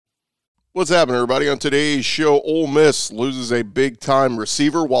What's happening, everybody? On today's show, Ole Miss loses a big-time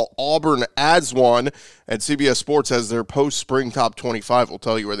receiver while Auburn adds one, and CBS Sports has their post-spring top 25. We'll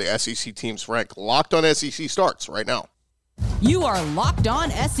tell you where the SEC teams rank. Locked on SEC starts right now. You are Locked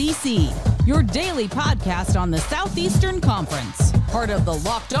On SEC, your daily podcast on the Southeastern Conference. Part of the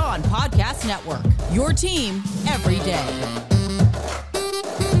Locked On Podcast Network, your team every day.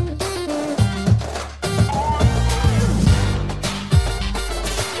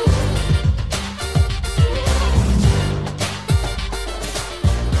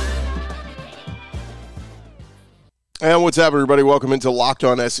 And what's happening, everybody? Welcome into Locked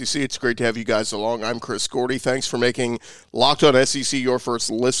On SEC. It's great to have you guys along. I'm Chris Gordy. Thanks for making Locked On SEC your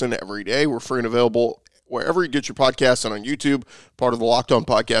first listen every day. We're free and available wherever you get your podcasts and on YouTube, part of the Locked On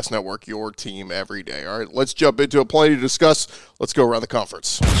Podcast Network, your team every day. All right, let's jump into it. Plenty to discuss. Let's go around the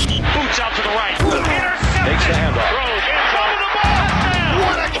conference. Boots out to the right. Takes the handoff.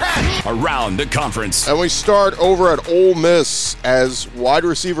 What a catch! Around the conference. And we start over at Ole Miss as wide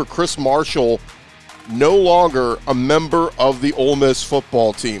receiver Chris Marshall no longer a member of the Ole Miss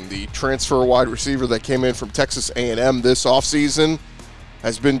football team. The transfer wide receiver that came in from Texas A&M this offseason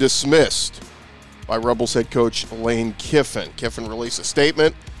has been dismissed by Rebels head coach Lane Kiffin. Kiffin released a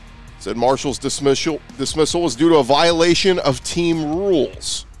statement, said Marshall's dismissal was due to a violation of team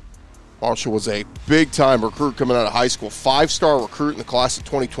rules. Marshall was a big-time recruit coming out of high school, five-star recruit in the class of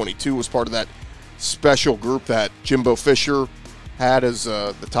 2022, was part of that special group that Jimbo Fisher had as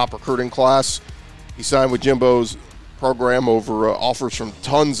the top recruiting class. He signed with Jimbo's program over offers from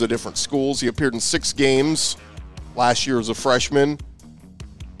tons of different schools. He appeared in 6 games last year as a freshman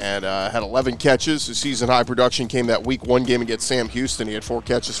and had 11 catches. His season-high production came that week 1 game against Sam Houston. He had 4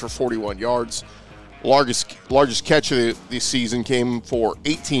 catches for 41 yards. Largest catch of the season came for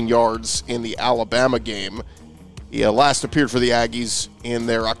 18 yards in the Alabama game. He last appeared for the Aggies in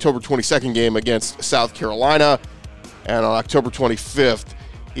their October 22nd game against South Carolina, and on October 25th,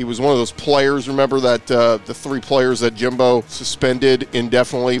 he was one of those players, remember that the 3 players that Jimbo suspended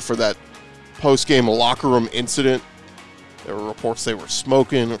indefinitely for that post-game locker room incident. There were reports they were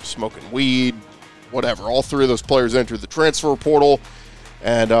smoking weed, whatever. All 3 of those players entered the transfer portal,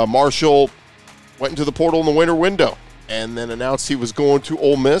 and Marshall went into the portal in the winter window and then announced he was going to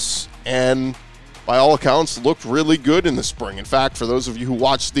Ole Miss, and by all accounts looked really good in the spring. In fact, for those of you who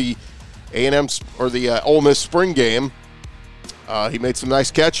watched the A&M or the Ole Miss spring game, he made some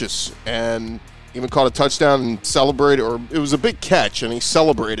nice catches and even caught a touchdown and celebrated, or it was a big catch, and he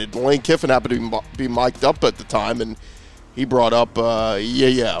celebrated. Lane Kiffin happened to be mic'd up at the time, and he brought up, we're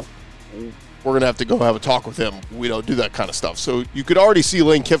going to have to go have a talk with him. We don't do that kind of stuff. So you could already see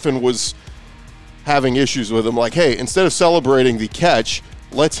Lane Kiffin was having issues with him, like, hey, instead of celebrating the catch,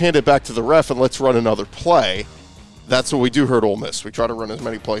 let's hand it back to the ref and let's run another play. That's what we do here at Ole Miss. We try to run as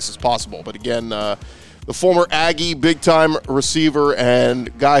many plays as possible. But again, the former Aggie, big-time receiver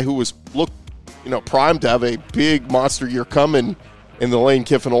and guy who was primed to have a big monster year coming in the Lane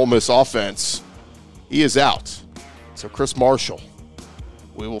Kiffin Ole Miss offense, he is out. So Chris Marshall,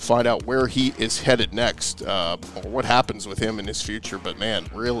 we will find out where he is headed next, or what happens with him in his future. But, man,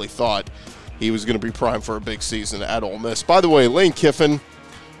 really thought he was going to be primed for a big season at Ole Miss. By the way, Lane Kiffin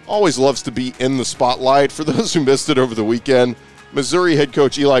always loves to be in the spotlight. For those who missed it over the weekend, Missouri head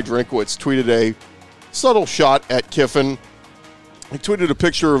coach Eli Drinkwitz tweeted a subtle shot at Kiffin. He tweeted a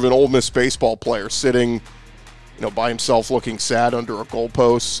picture of an Ole Miss baseball player sitting, by himself looking sad under a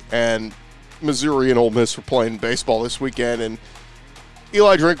goalpost. And Missouri and Ole Miss were playing baseball this weekend. And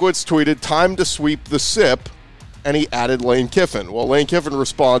Eli Drinkwitz tweeted, "Time to sweep the SIP." And he added Lane Kiffin. Well, Lane Kiffin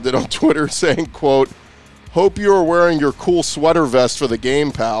responded on Twitter saying, quote, "Hope you are wearing your cool sweater vest for the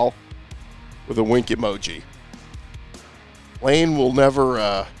game, pal," with a wink emoji. Lane will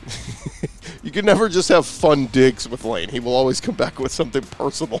never, you can never just have fun digs with Lane. He will always come back with something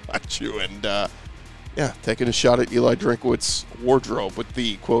personal at you. And, taking a shot at Eli Drinkwitz's wardrobe with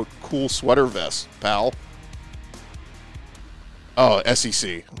the, quote, cool sweater vest, pal. Oh,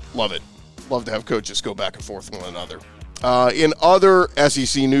 SEC. Love it. Love to have coaches go back and forth with one another. In other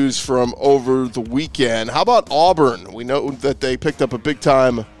SEC news from over the weekend, how about Auburn? We know that they picked up a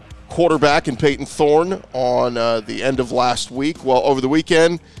big-time quarterback in Peyton Thorne on the end of last week. Well, over the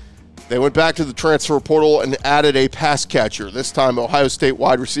weekend, they went back to the transfer portal and added a pass catcher. This time, Ohio State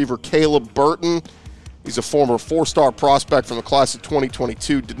wide receiver Caleb Burton. He's a former 4-star prospect from the class of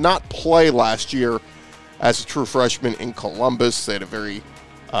 2022. Did not play last year as a true freshman in Columbus. They had a very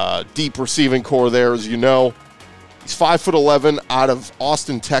deep receiving core there, as you know. He's 5'11", out of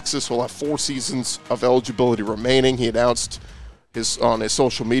Austin, Texas. Will have 4 seasons of eligibility remaining. He announced on his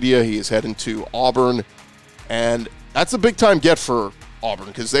social media he is heading to Auburn, and that's a big-time get for Auburn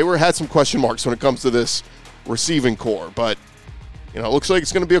because they had some question marks when it comes to this receiving core. But, it looks like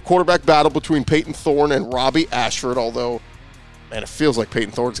it's going to be a quarterback battle between Peyton Thorne and Robbie Ashford, although, man, it feels like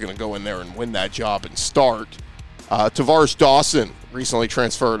Peyton Thorne's going to go in there and win that job and start. Tavares Dawson recently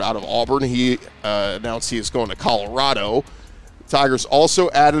transferred out of Auburn. He announced he is going to Colorado. The Tigers also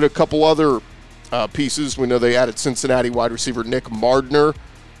added a couple other pieces. We know they added Cincinnati wide receiver Nick Mardner,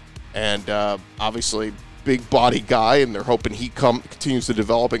 and obviously big body guy, and they're hoping he continues to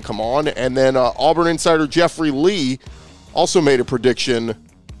develop and come on. And then Auburn insider Jeffrey Lee also made a prediction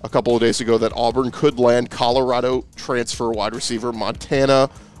a couple of days ago that Auburn could land Colorado transfer wide receiver Montana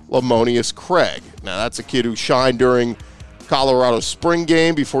Lamonius Craig. Now, that's a kid who shined during Colorado's spring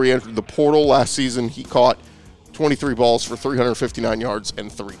game before he entered the portal. Last season, he caught 23 balls for 359 yards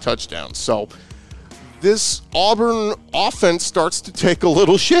and 3 touchdowns. So this Auburn offense starts to take a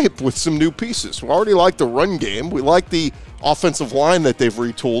little shape with some new pieces. We already like the run game. We like the offensive line that they've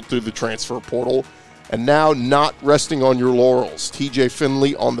retooled through the transfer portal. And now not resting on your laurels. TJ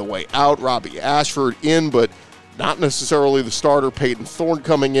Finley on the way out, Robbie Ashford in, but not necessarily the starter. Peyton Thorne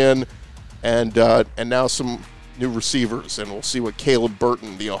coming in, and now some new receivers. And we'll see what Caleb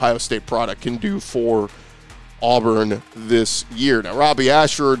Burton, the Ohio State product, can do for Auburn this year. Now, Robbie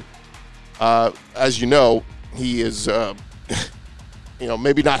Ashford, as you know, he is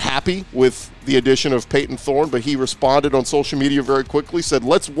maybe not happy with the addition of Peyton Thorne, but he responded on social media very quickly, said,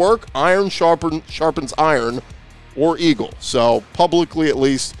 let's work, iron sharpens iron, or eagle. So publicly, at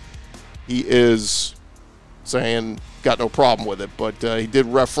least, he is saying got no problem with it, but he did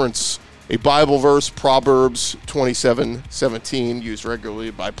reference a Bible verse, Proverbs 27:17, used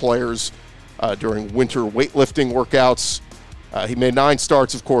regularly by players during winter weightlifting workouts. He made 9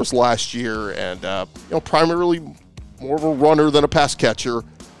 starts, of course, last year, and primarily more of a runner than a pass catcher.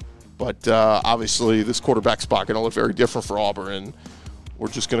 But obviously, this quarterback spot going to look very different for Auburn, and we're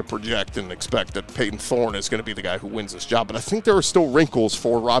just going to project and expect that Peyton Thorne is going to be the guy who wins this job. But I think there are still wrinkles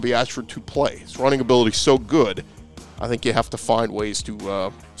for Robbie Ashford to play. His running ability is so good, I think you have to find ways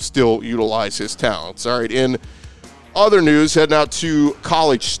to still utilize his talents. All right, in other news, heading out to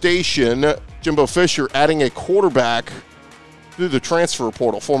College Station, Jimbo Fisher adding a quarterback through the transfer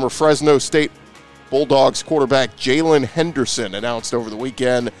portal. Former Fresno State Bulldogs quarterback Jalen Henderson announced over the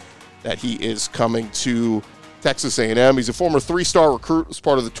weekend that he is coming to Texas A&M. He's a former 3-star recruit, was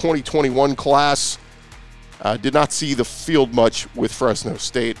part of the 2021 class. Did not see the field much with Fresno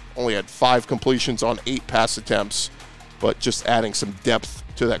State. Only had 5 completions on 8 pass attempts, but just adding some depth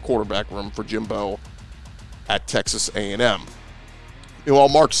to that quarterback room for Jimbo at Texas A&M. Meanwhile,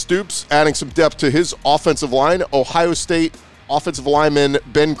 Mark Stoops adding some depth to his offensive line. Ohio State offensive lineman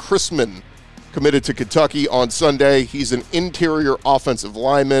Ben Chrisman committed to Kentucky on Sunday. He's an interior offensive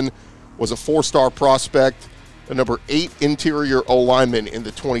lineman, was a 4-star prospect, the number 8 interior O-lineman in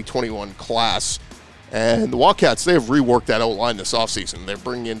the 2021 class. And the Wildcats, they have reworked that O-line this offseason. They're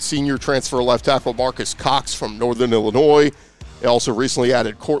bringing in senior transfer left tackle Marcus Cox from Northern Illinois. They also recently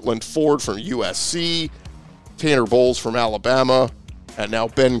added Cortland Ford from USC, Tanner Bowles from Alabama, and now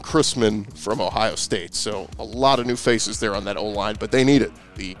Ben Chrisman from Ohio State. So a lot of new faces there on that O-line, but they need it.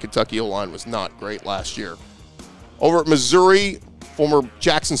 The Kentucky O-line was not great last year. Over at Missouri, former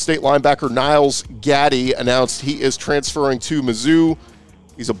Jackson State linebacker Niles Gaddy announced he is transferring to Mizzou.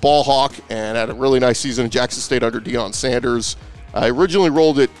 He's a ball hawk and had a really nice season at Jackson State under Deion Sanders. Originally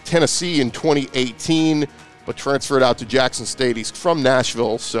rolled at Tennessee in 2018, but transferred out to Jackson State. He's from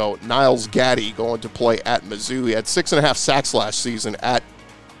Nashville, so Niles Gaddy going to play at Mizzou. He had 6.5 sacks last season at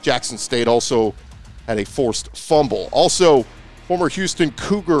Jackson State, also had a forced fumble. Also, former Houston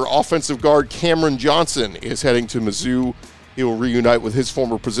Cougar offensive guard Cameron Johnson is heading to Mizzou. He will reunite with his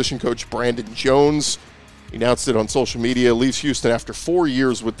former position coach Brandon Jones. He announced it on social media, leaves Houston after 4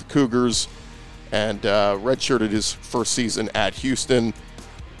 years with the Cougars, and redshirted his first season at Houston.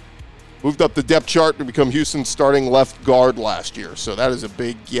 Moved up the depth chart to become Houston's starting left guard last year. So that is a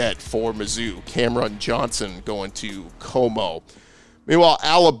big get for Mizzou. Cameron Johnson going to Como. Meanwhile,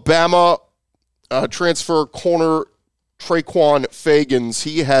 Alabama transfer corner Traquan Fagans,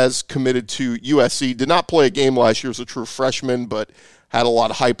 he has committed to USC. Did not play a game last year as a true freshman, but had a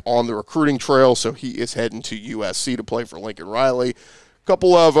lot of hype on the recruiting trail, so he is heading to USC to play for Lincoln Riley. A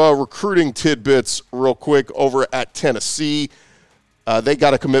couple of recruiting tidbits real quick over at Tennessee. They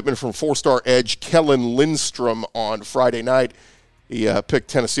got a commitment from 4-star edge Kellen Lindstrom on Friday night. He picked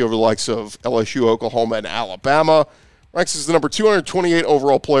Tennessee over the likes of LSU, Oklahoma, and Alabama. Ranks as the number 228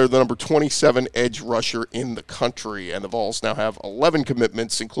 overall player, the number 27 edge rusher in the country. And the Vols now have 11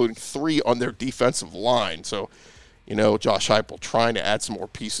 commitments, including 3 on their defensive line. So, Josh Heupel trying to add some more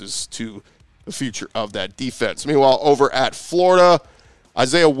pieces to the future of that defense. Meanwhile, over at Florida,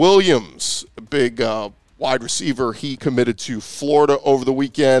 Isaiah Williams, a big wide receiver, he committed to Florida over the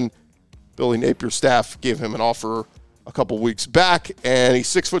weekend. Billy Napier's staff gave him an offer a couple weeks back, and he's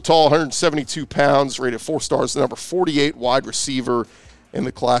 6 foot tall, 172 pounds, rated 4 stars, the number 48 wide receiver in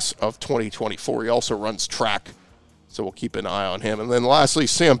the class of 2024. He also runs track, so we'll keep an eye on him. And then lastly,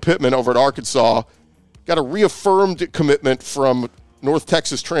 Sam Pittman over at Arkansas got a reaffirmed commitment from North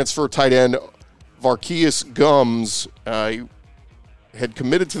Texas transfer tight end Varkeus Gums. He had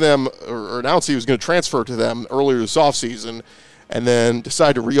committed to them or announced he was going to transfer to them earlier this offseason, and then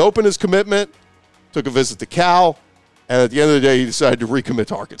decided to reopen his commitment, took a visit to Cal, and at the end of the day, he decided to recommit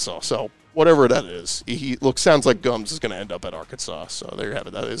to Arkansas. So whatever that is, sounds like Gums is going to end up at Arkansas. So there you have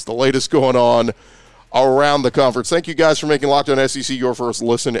it. That is the latest going on around the conference. Thank you guys for making Locked On SEC your first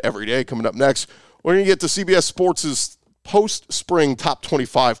listen every day. Coming up next, we're going to get to CBS Sports' post-spring top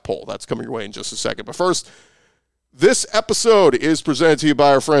 25 poll. That's coming your way in just a second. But first, this episode is presented to you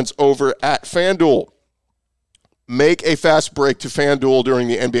by our friends over at FanDuel. Make a fast break to FanDuel during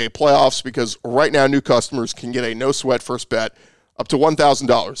the NBA playoffs because right now new customers can get a no-sweat first bet up to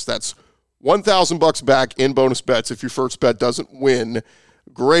 $1,000. That's $1,000 back in bonus bets if your first bet doesn't win.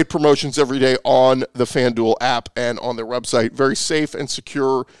 Great promotions every day on the FanDuel app and on their website. Very safe and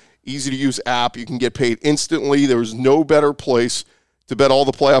secure, easy-to-use app. You can get paid instantly. There's no better place to bet all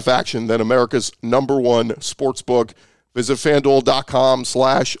the playoff action than America's #1 sportsbook. Visit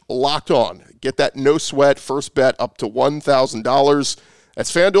FanDuel.com/LockedOn. Get that no-sweat first bet up to $1,000.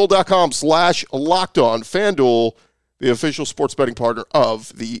 That's FanDuel.com/LockedOn. FanDuel, the official sports betting partner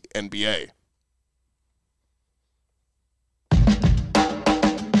of the NBA.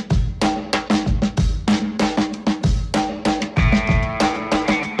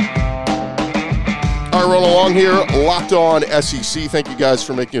 All right, rolling along here, Locked On SEC. Thank you guys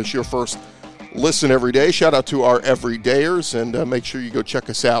for making us your first listen every day. Shout out to our everydayers, and make sure you go check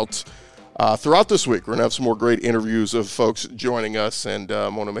us out throughout this week. We're going to have some more great interviews of folks joining us, and I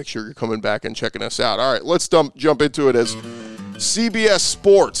want to make sure you're coming back and checking us out. All right, let's jump into it as CBS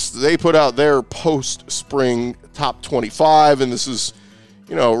Sports, they put out their post-spring top 25, and this is,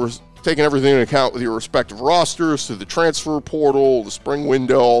 taking everything into account with your respective rosters, to the transfer portal, the spring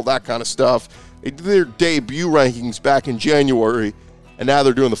window, all that kind of stuff. They did their debut rankings back in January, and now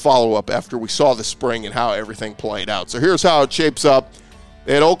they're doing the follow-up after we saw the spring and how everything played out. So here's how it shapes up.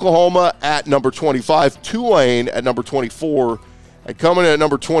 They had Oklahoma at number 25, Tulane at number 24, and coming in at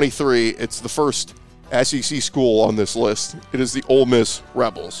number 23, it's the first SEC school on this list. It is the Ole Miss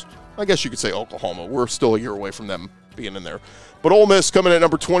Rebels. I guess you could say Oklahoma. We're still a year away from them being in there. But Ole Miss coming in at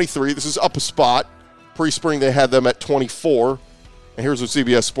number 23. This is up a spot. Pre-spring, they had them at 24. And here's what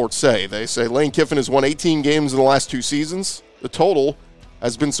CBS Sports say. They say Lane Kiffin has won 18 games in the last 2 seasons. The total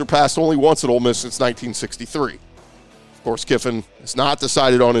has been surpassed only once at Ole Miss since 1963. Of course, Kiffin has not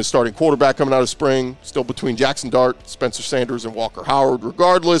decided on his starting quarterback coming out of spring. Still between Jackson Dart, Spencer Sanders, and Walker Howard.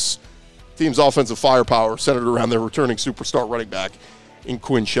 Regardless, the team's offensive firepower centered around their returning superstar running back in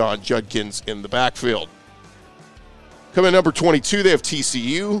Quinshon Judkins in the backfield. Coming in number 22, they have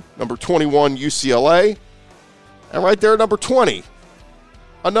TCU. Number 21, UCLA. And right there at number 20,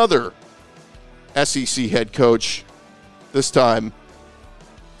 another SEC head coach. This time,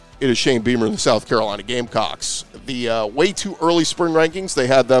 it is Shane Beamer in the South Carolina Gamecocks. The way too early spring rankings, they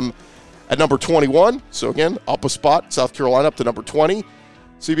had them at number 21. So again, up a spot, South Carolina up to number 20.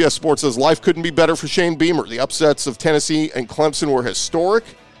 CBS Sports says life couldn't be better for Shane Beamer. The upsets of Tennessee and Clemson were historic.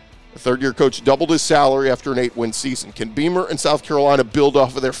 The third-year coach doubled his salary after an 8-win season. Can Beamer and South Carolina build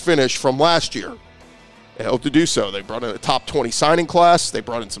off of their finish from last year? They hope to do so. They brought in a top 20 signing class. They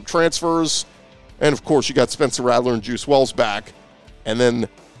brought in some transfers. And, of course, you got Spencer Rattler and Juice Wells back. And then,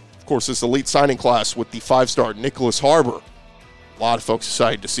 of course, this elite signing class with the 5-star Nicholas Harbor. A lot of folks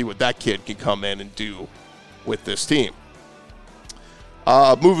excited to see what that kid can come in and do with this team.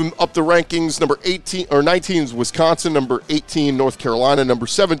 Moving up the rankings, number 19 is Wisconsin, number 18 North Carolina, number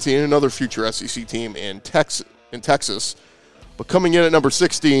 17 another future SEC team in Texas. But coming in at number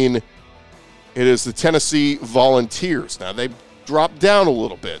 16, it is the Tennessee Volunteers. Now they dropped down a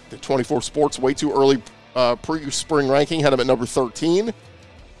little bit. The 24 Sports way too early pre-spring ranking had them at number 13.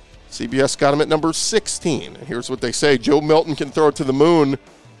 CBS got them at number 16. And here's what they say: Joe Milton can throw it to the moon.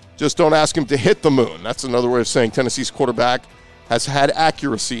 Just don't ask him to hit the moon. That's another way of saying Tennessee's quarterback has had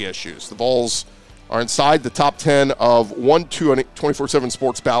accuracy issues. The Vols are inside the top 10 of 24/7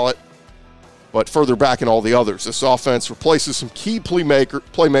 Sports ballot, but further back in all the others. This offense replaces some key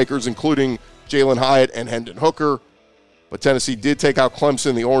playmakers, including Jalen Hyatt and Hendon Hooker. But Tennessee did take out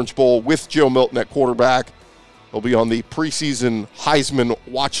Clemson in the Orange Bowl with Joe Milton at quarterback. He'll be on the preseason Heisman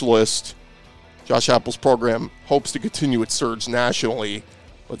watch list. Josh Apple's program hopes to continue its surge nationally,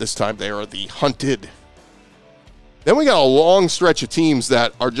 but this time they are the hunted. Then we got a long stretch of teams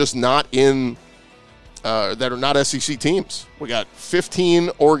that are just not in, that are not SEC teams. We got 15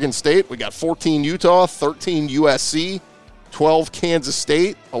 Oregon State, we got 14 Utah, 13 USC, 12 Kansas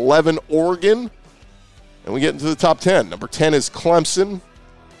State, 11 Oregon, and we get into the top 10. Number 10 is Clemson.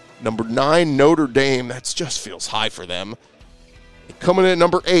 Number 9, Notre Dame. That just feels high for them. Coming in at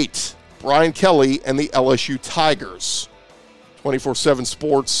number 8, Brian Kelly and the LSU Tigers. 24/7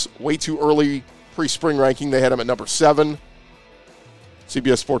 Sports, way too early pre-spring ranking. They had them at number 7.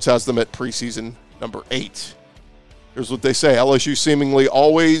 CBS Sports has them at preseason number 8. Here's what they say. LSU seemingly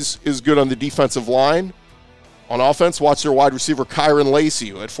always is good on the defensive line. On offense, watch their wide receiver Kyron Lacey,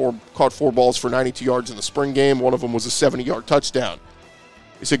 who had caught 4 balls for 92 yards in the spring game. One of them was a 70-yard touchdown.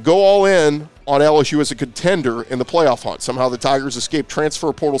 He said, go all in on LSU as a contender in the playoff hunt. Somehow the Tigers escaped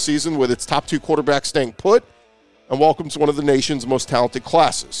transfer portal season with its top 2 quarterbacks staying put and welcomes one of the nation's most talented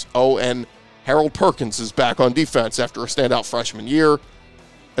classes. Oh, and Harold Perkins is back on defense after a standout freshman year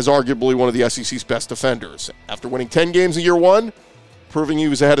as arguably one of the SEC's best defenders. After winning 10 games in year 1, proving he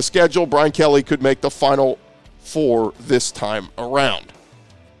was ahead of schedule, Brian Kelly could make the Final Four this time around.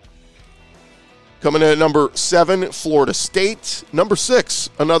 Coming in at number 7, Florida State. Number 6,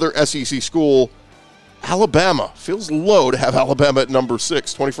 another SEC school, Alabama. Feels low to have Alabama at number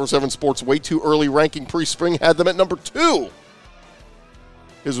 6. 24/7 Sports, way too early ranking pre-spring, had them at number 2.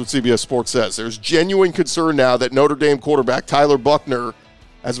 Here's what CBS Sports says. There's genuine concern now that Notre Dame quarterback Tyler Buchner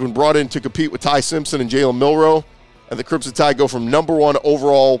has been brought in to compete with Ty Simpson and Jalen Milroe, and the Crimson Tide go from number one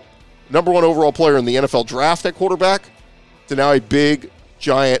overall player in the NFL draft at quarterback to now a big,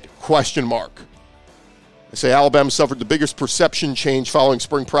 giant question mark. They say Alabama suffered the biggest perception change following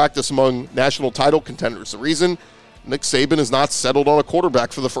spring practice among national title contenders. The reason? Nick Saban has not settled on a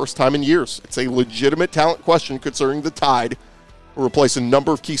quarterback for the first time in years. It's a legitimate talent question concerning the Tide, who replace a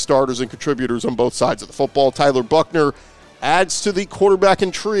number of key starters and contributors on both sides of the football. Tyler Buchner adds to the quarterback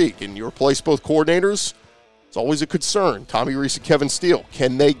intrigue, and you replace both coordinators. It's always a concern. Tommy Rees and Kevin Steele,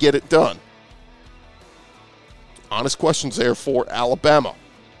 can they get it done? Honest questions there for Alabama.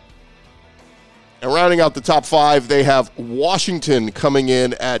 And rounding out the top 5, they have Washington coming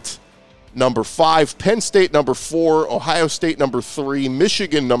in at number 5, Penn State number 4, Ohio State number 3,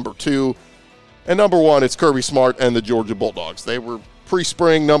 Michigan number 2, and number 1, it's Kirby Smart and the Georgia Bulldogs. They were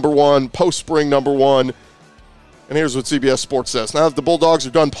pre-spring number 1, post-spring number 1. And here's what CBS Sports says. Now that the Bulldogs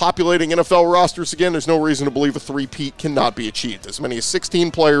are done populating NFL rosters again, there's no reason to believe a three-peat cannot be achieved. As many as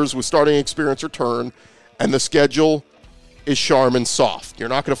 16 players with starting experience return, and the schedule is Charmin soft. You're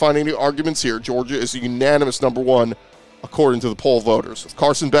not going to find any arguments here. Georgia is a unanimous number 1, according to the poll voters. With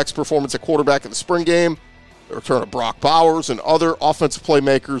Carson Beck's performance at quarterback in the spring game, the return of Brock Bowers, and other offensive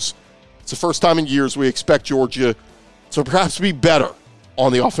playmakers, it's the first time in years we expect Georgia to perhaps be better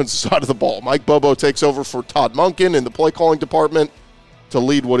on the offensive side of the ball. Mike Bobo takes over for Todd Monken in the play-calling department to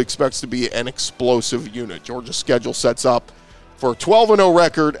lead what expects to be an explosive unit. Georgia's schedule sets up for a 12-0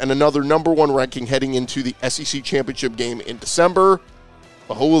 record and another number 1 ranking heading into the SEC championship game in December.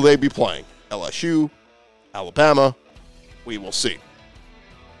 But who will they be playing? LSU, Alabama, we will see.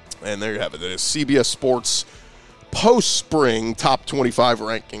 And there you have it. That is CBS Sports post-spring top 25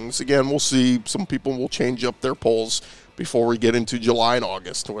 rankings. Again, we'll see. Some people will change up their polls before we get into July and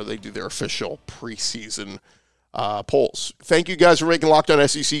August, where they do their official preseason polls. Thank you guys for making Locked On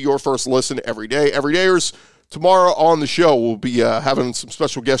SEC your first listen every day. Everydayers, tomorrow on the show, we'll be having some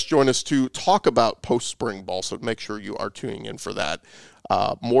special guests join us to talk about post-spring ball, so make sure you are tuning in for that.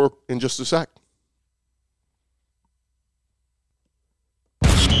 More in just a sec.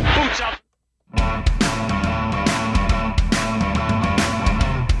 Boots up.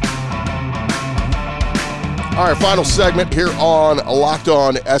 All right, final segment here on Locked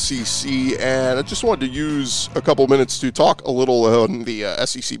On SEC, and I just wanted to use a couple minutes to talk a little on the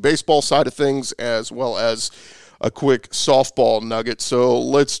SEC baseball side of things, as well as a quick softball nugget. So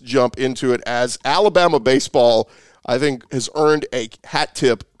let's jump into it, as Alabama baseball, I think, has earned a hat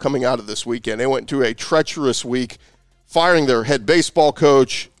tip coming out of this weekend. They went into a treacherous week, firing their head baseball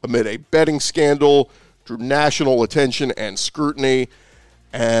coach amid a betting scandal, drew national attention and scrutiny,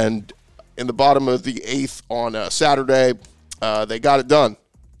 and in the bottom of the 8th on Saturday, they got it done.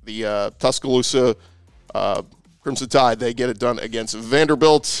 The Tuscaloosa Crimson Tide, they get it done against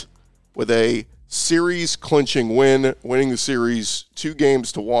Vanderbilt with a series-clinching win, winning the series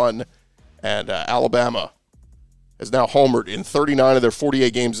 2-1, and Alabama has now homered in 39 of their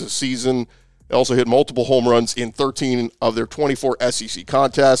 48 games this season. They also hit multiple home runs in 13 of their 24 SEC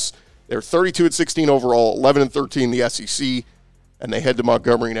contests. They're 32-16 overall, 11-13 in the SEC, and they head to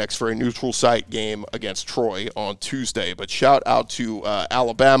Montgomery next for a neutral site game against Troy on Tuesday. But shout out to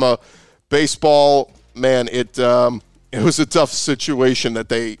Alabama baseball. Man, it was a tough situation that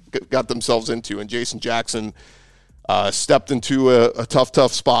they got themselves into, and Jason Jackson stepped into a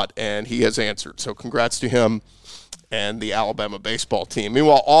tough spot, and he has answered. So congrats to him and the Alabama baseball team.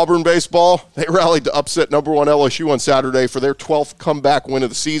 Meanwhile, Auburn baseball, they rallied to upset number 1 LSU on Saturday for their 12th comeback win of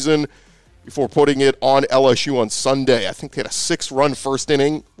the season before putting it on LSU on Sunday. I think they had a 6-run first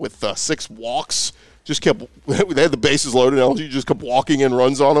inning with 6 walks. They had the bases loaded, and LSU just kept walking in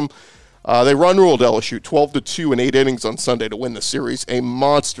runs on them. They run-ruled LSU 12-2 in 8 innings on Sunday to win the series. A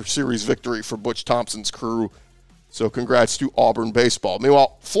monster series victory for Butch Thompson's crew. So congrats to Auburn baseball.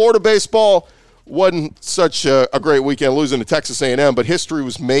 Meanwhile, Florida baseball wasn't such a great weekend, losing to Texas A&M, but history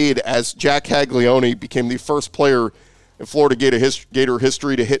was made as Jack Caglione became the first player in Florida Gator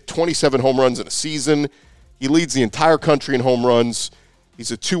history to hit 27 home runs in a season. He leads the entire country in home runs.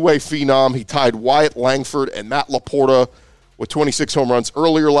 He's a two-way phenom. He tied Wyatt Langford and Matt Laporta with 26 home runs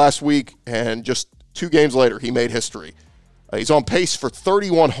earlier last week, and just 2 games later, he made history. He's on pace for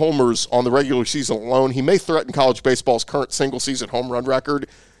 31 homers on the regular season alone. He may threaten college baseball's current single-season home run record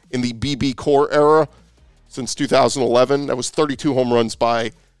in the BB Core era since 2011. That was 32 home runs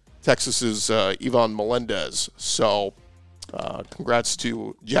by Texas's Ivan Melendez. So congrats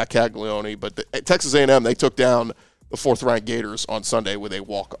to Jack Caglione. But Texas A&M, they took down the 4th-ranked Gators on Sunday with a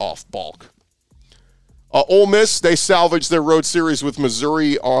walk-off balk. Ole Miss, they salvaged their road series with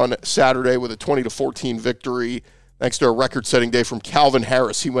Missouri on Saturday with a 20-14 victory, thanks to a record-setting day from Calvin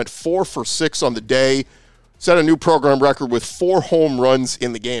Harris. He went 4 for 6 on the day, set a new program record with 4 home runs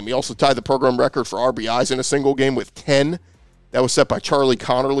in the game. He also tied the program record for RBIs in a single game with 10. That was set by Charlie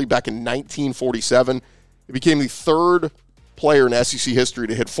Connerly back in 1947. He became the 3rd player in SEC history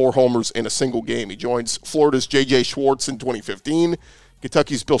to hit 4 homers in a single game. He joins Florida's J.J. Schwartz in 2015,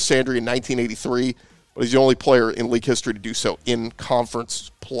 Kentucky's Bill Sandry in 1983, but he's the only player in league history to do so in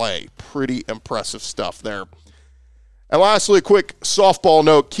conference play. Pretty impressive stuff there. And lastly, a quick softball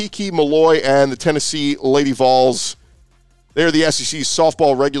note. Kiki Malloy and the Tennessee Lady Vols, they're the SEC's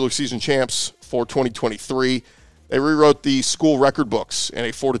softball regular season champs for 2023. They rewrote the school record books in a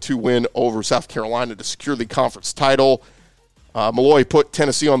 4-2 win over South Carolina to secure the conference title. Malloy put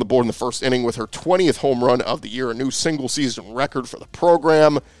Tennessee on the board in the first inning with her 20th home run of the year, a new single-season record for the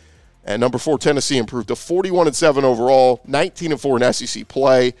program. And number 4 Tennessee improved to 41-7 overall, 19-4 in SEC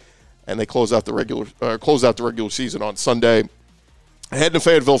play. And they close out the regular season on Sunday. Heading to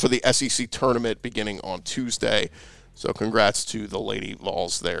Fayetteville for the SEC tournament beginning on Tuesday. So congrats to the Lady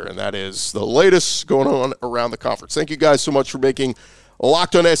Vols there. And that is the latest going on around the conference. Thank you guys so much for making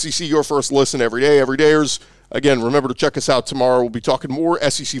Locked On SEC your first listen every day. Everydayers, again, remember to check us out tomorrow. We'll be talking more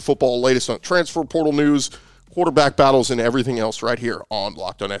SEC football, latest on transfer portal news, quarterback battles, and everything else right here on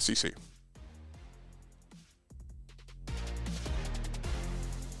Locked On SEC.